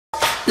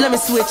Let me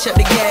switch up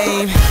the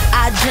game.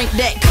 I drink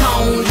that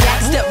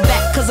cognac. Step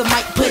back cause I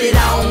might put it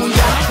on.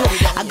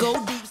 I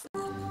go deep.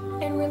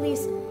 And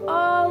release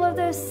all of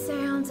those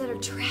sounds that are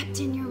trapped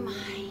in your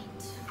mind.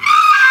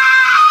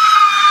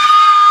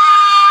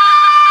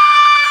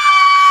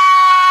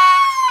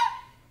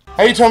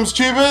 Hey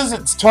Tom'sTubers,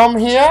 it's Tom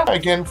here,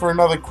 again for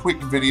another quick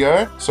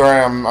video.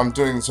 Sorry, I'm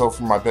doing this all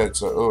from my bed,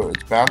 so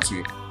it's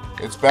bouncy.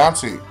 It's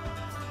bouncy.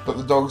 But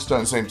the dogs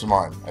don't seem to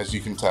mind, as you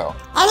can tell.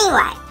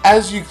 Anyway.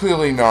 As you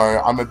clearly know,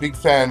 I'm a big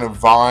fan of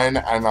Vine,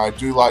 and I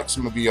do like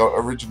some of the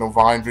original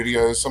Vine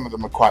videos. Some of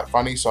them are quite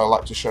funny, so I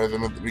like to show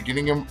them at the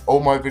beginning of all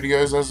my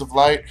videos as of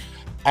late.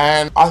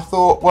 And I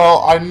thought,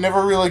 well, I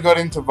never really got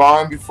into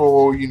Vine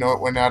before, you know,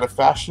 it went out of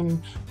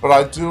fashion, but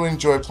I do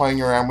enjoy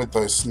playing around with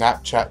those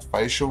Snapchat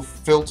facial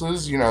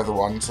filters, you know, the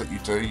ones that you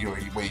do,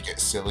 where you get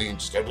silly and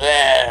just go,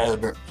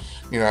 bleh,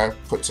 you know,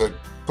 puts a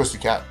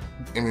pussycat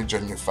image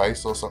on your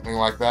face or something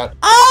like that.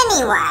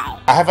 Anyway.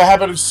 I have a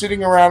habit of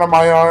sitting around on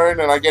my own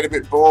and I get a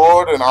bit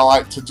bored and I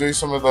like to do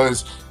some of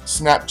those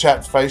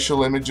Snapchat facial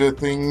imager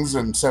things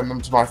and send them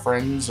to my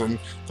friends, and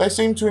they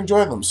seem to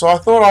enjoy them. So I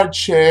thought I'd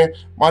share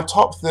my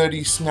top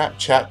 30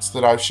 Snapchats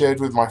that I've shared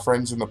with my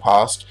friends in the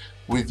past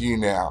with you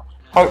now.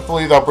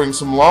 Hopefully they'll bring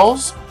some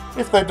lols.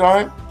 If they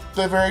don't,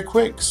 they're very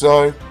quick.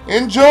 So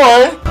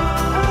enjoy!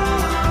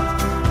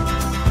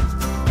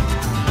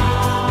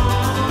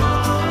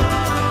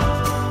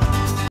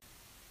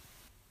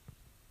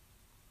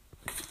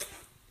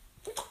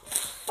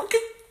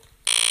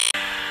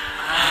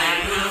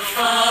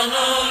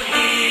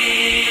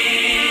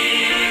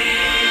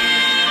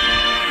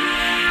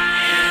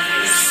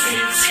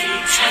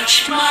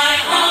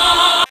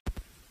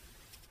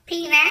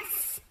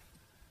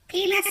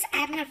 Penis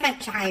and a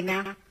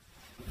vagina.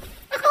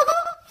 I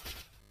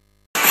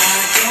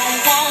don't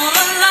want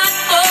a lot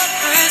for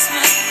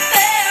Christmas.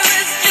 There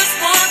is just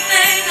one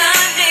thing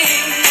I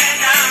need.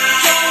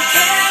 Don't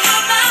care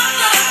about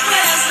the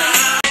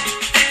present.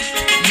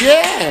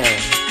 Yeah!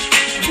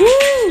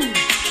 Woo!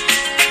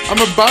 I'm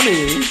a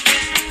bunny.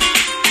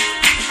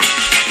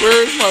 Where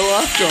is my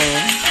life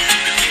going?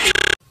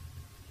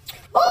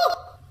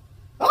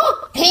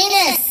 Oh,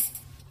 penis!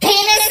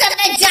 Penis and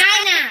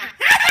vagina!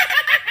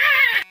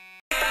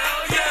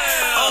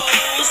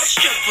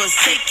 Strippers,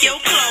 take your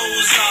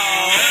clothes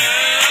off.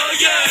 Hell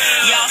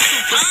yeah. Y'all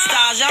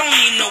superstars, y'all don't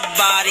need no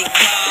bodyguards.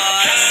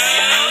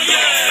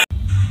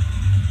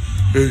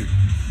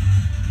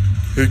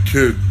 Hey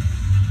kid,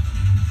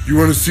 you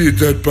want to see a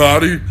dead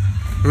body?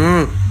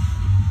 Huh?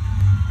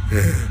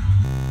 Yeah.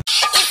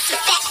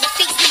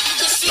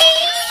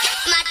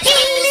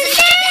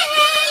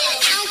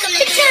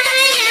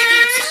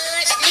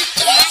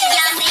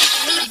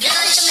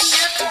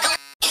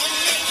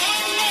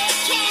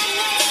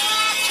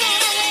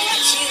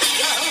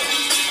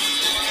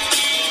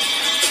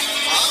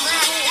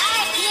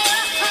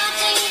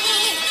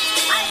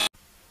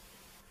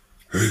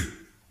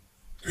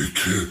 Hey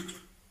kid,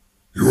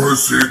 you wanna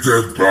see a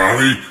dead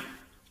body?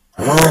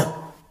 Huh?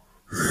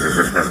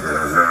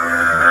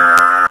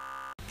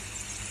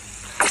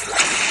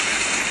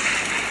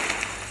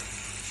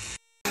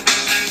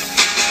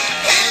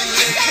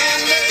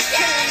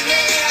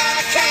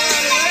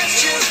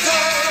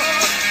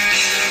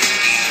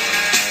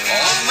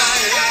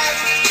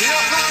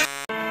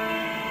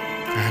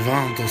 I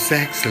want to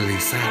sexually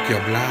suck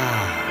your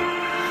blood.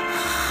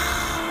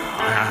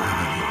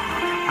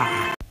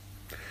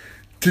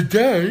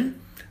 Today,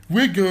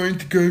 we're going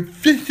to go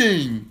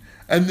fishing,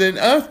 and then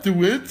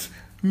afterwards,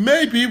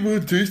 maybe we'll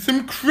do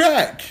some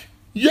crack.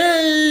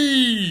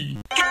 Yay!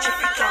 Quiet!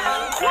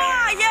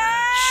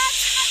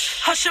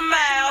 Hush your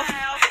mouth.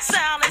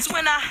 Silence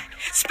when I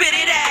spit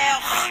it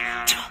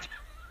out.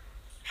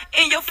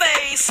 In your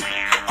face.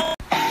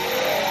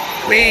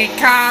 We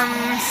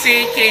come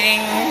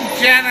seeking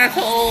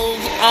genitals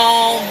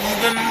of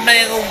the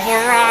male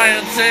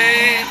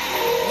variety.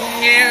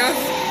 Yes.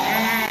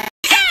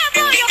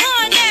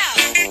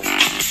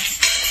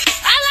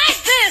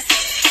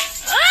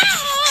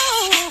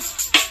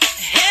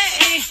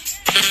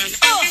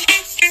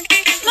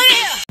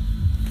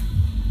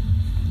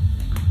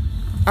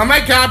 Oh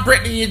my god,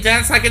 Brittany, you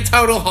dance like a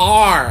total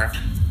whore.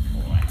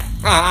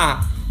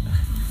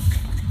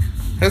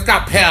 Who's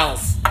got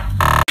pills?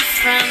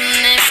 From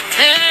this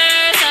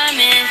third, I'm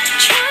in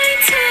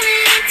trying to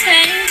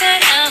maintain,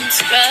 but I'm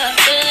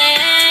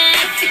struggling.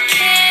 If you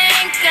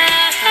can't go.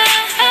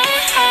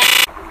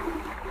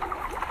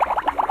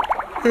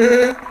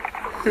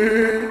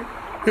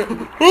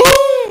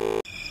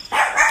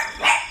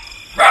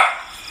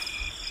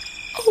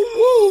 A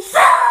wolf!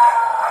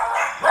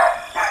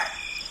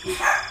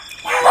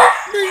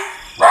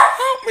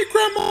 Help me,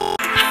 Grandma!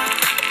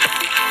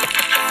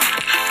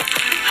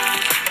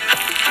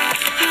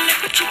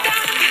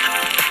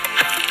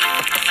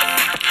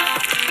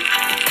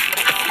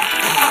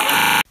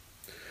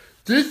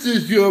 This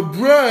is your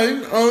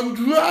brain on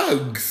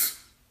drugs.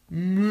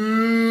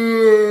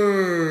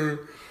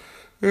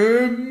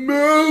 I'm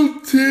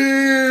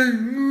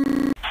melting.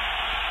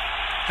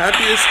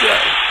 Happiest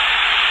day.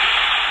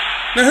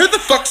 Now who the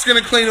fuck's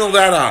gonna clean all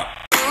that up?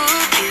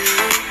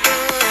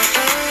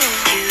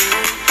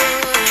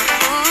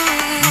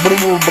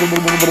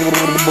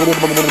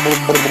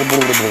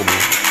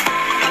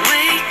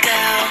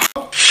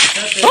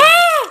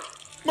 Ah!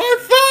 My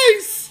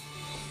face!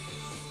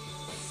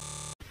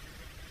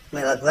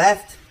 We look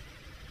left,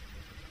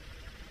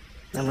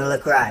 then we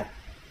look right.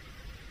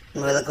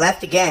 And we look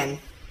left again,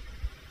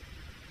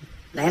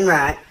 then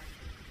right.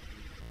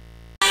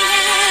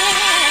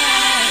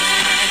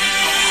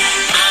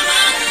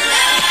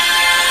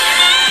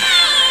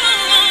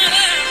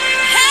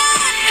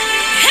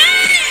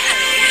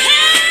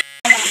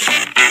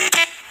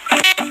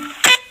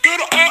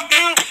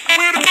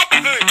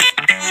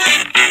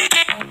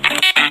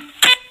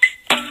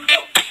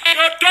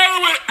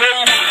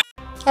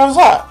 How's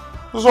that?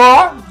 It was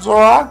alright? It was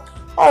alright?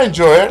 I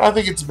enjoy it. I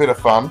think it's a bit of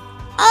fun.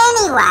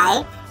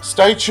 Anyway,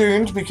 Stay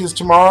tuned because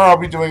tomorrow I'll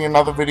be doing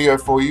another video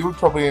for you,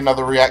 probably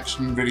another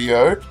reaction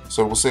video.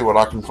 So we'll see what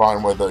I can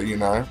find, whether, you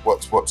know,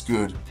 what's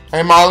good.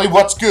 Hey Miley,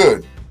 what's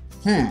good?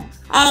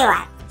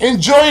 anyway.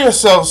 Enjoy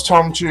yourselves,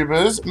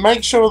 Tom'sTubers.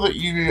 Make sure that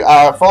you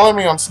follow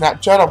me on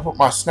Snapchat. I'll put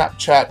my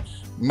Snapchat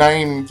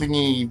name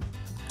thingy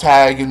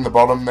tag in the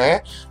bottom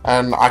there,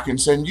 and I can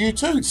send you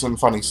too some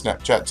funny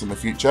Snapchats in the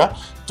future.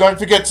 Don't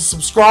forget to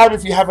subscribe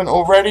if you haven't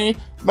already.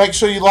 Make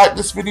sure you like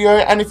this video,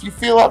 and if you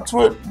feel up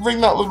to it, ring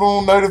that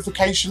little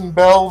notification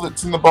bell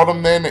that's in the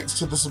bottom there next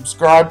to the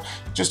subscribe.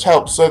 Just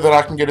helps so that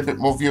I can get a bit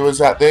more viewers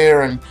out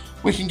there, and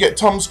we can get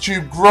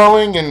Tom'sTube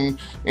growing and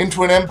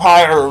into an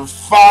empire of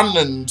fun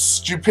and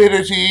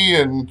stupidity,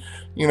 and,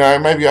 you know,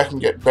 maybe I can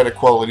get better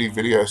quality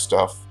video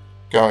stuff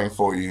going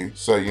for you,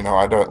 so, you know,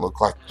 I don't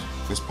look like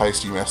this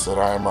pasty mess that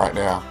I am right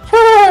now.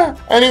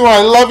 Anyway,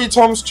 love you,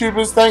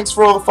 Tom'sTubers. Thanks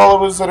for all the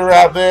followers that are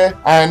out there,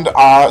 and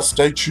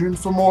stay tuned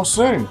for more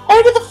soon.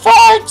 Hey to the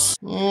fights!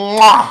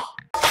 Mwah!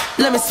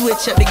 Let me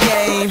switch up the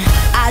game.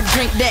 I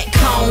drink that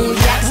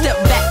cognac.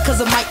 Step back cause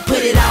I might put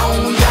it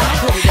on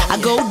ya. I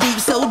go deep,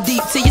 so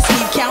deep till you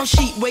sleep. Count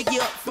sheep, wake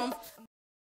you up from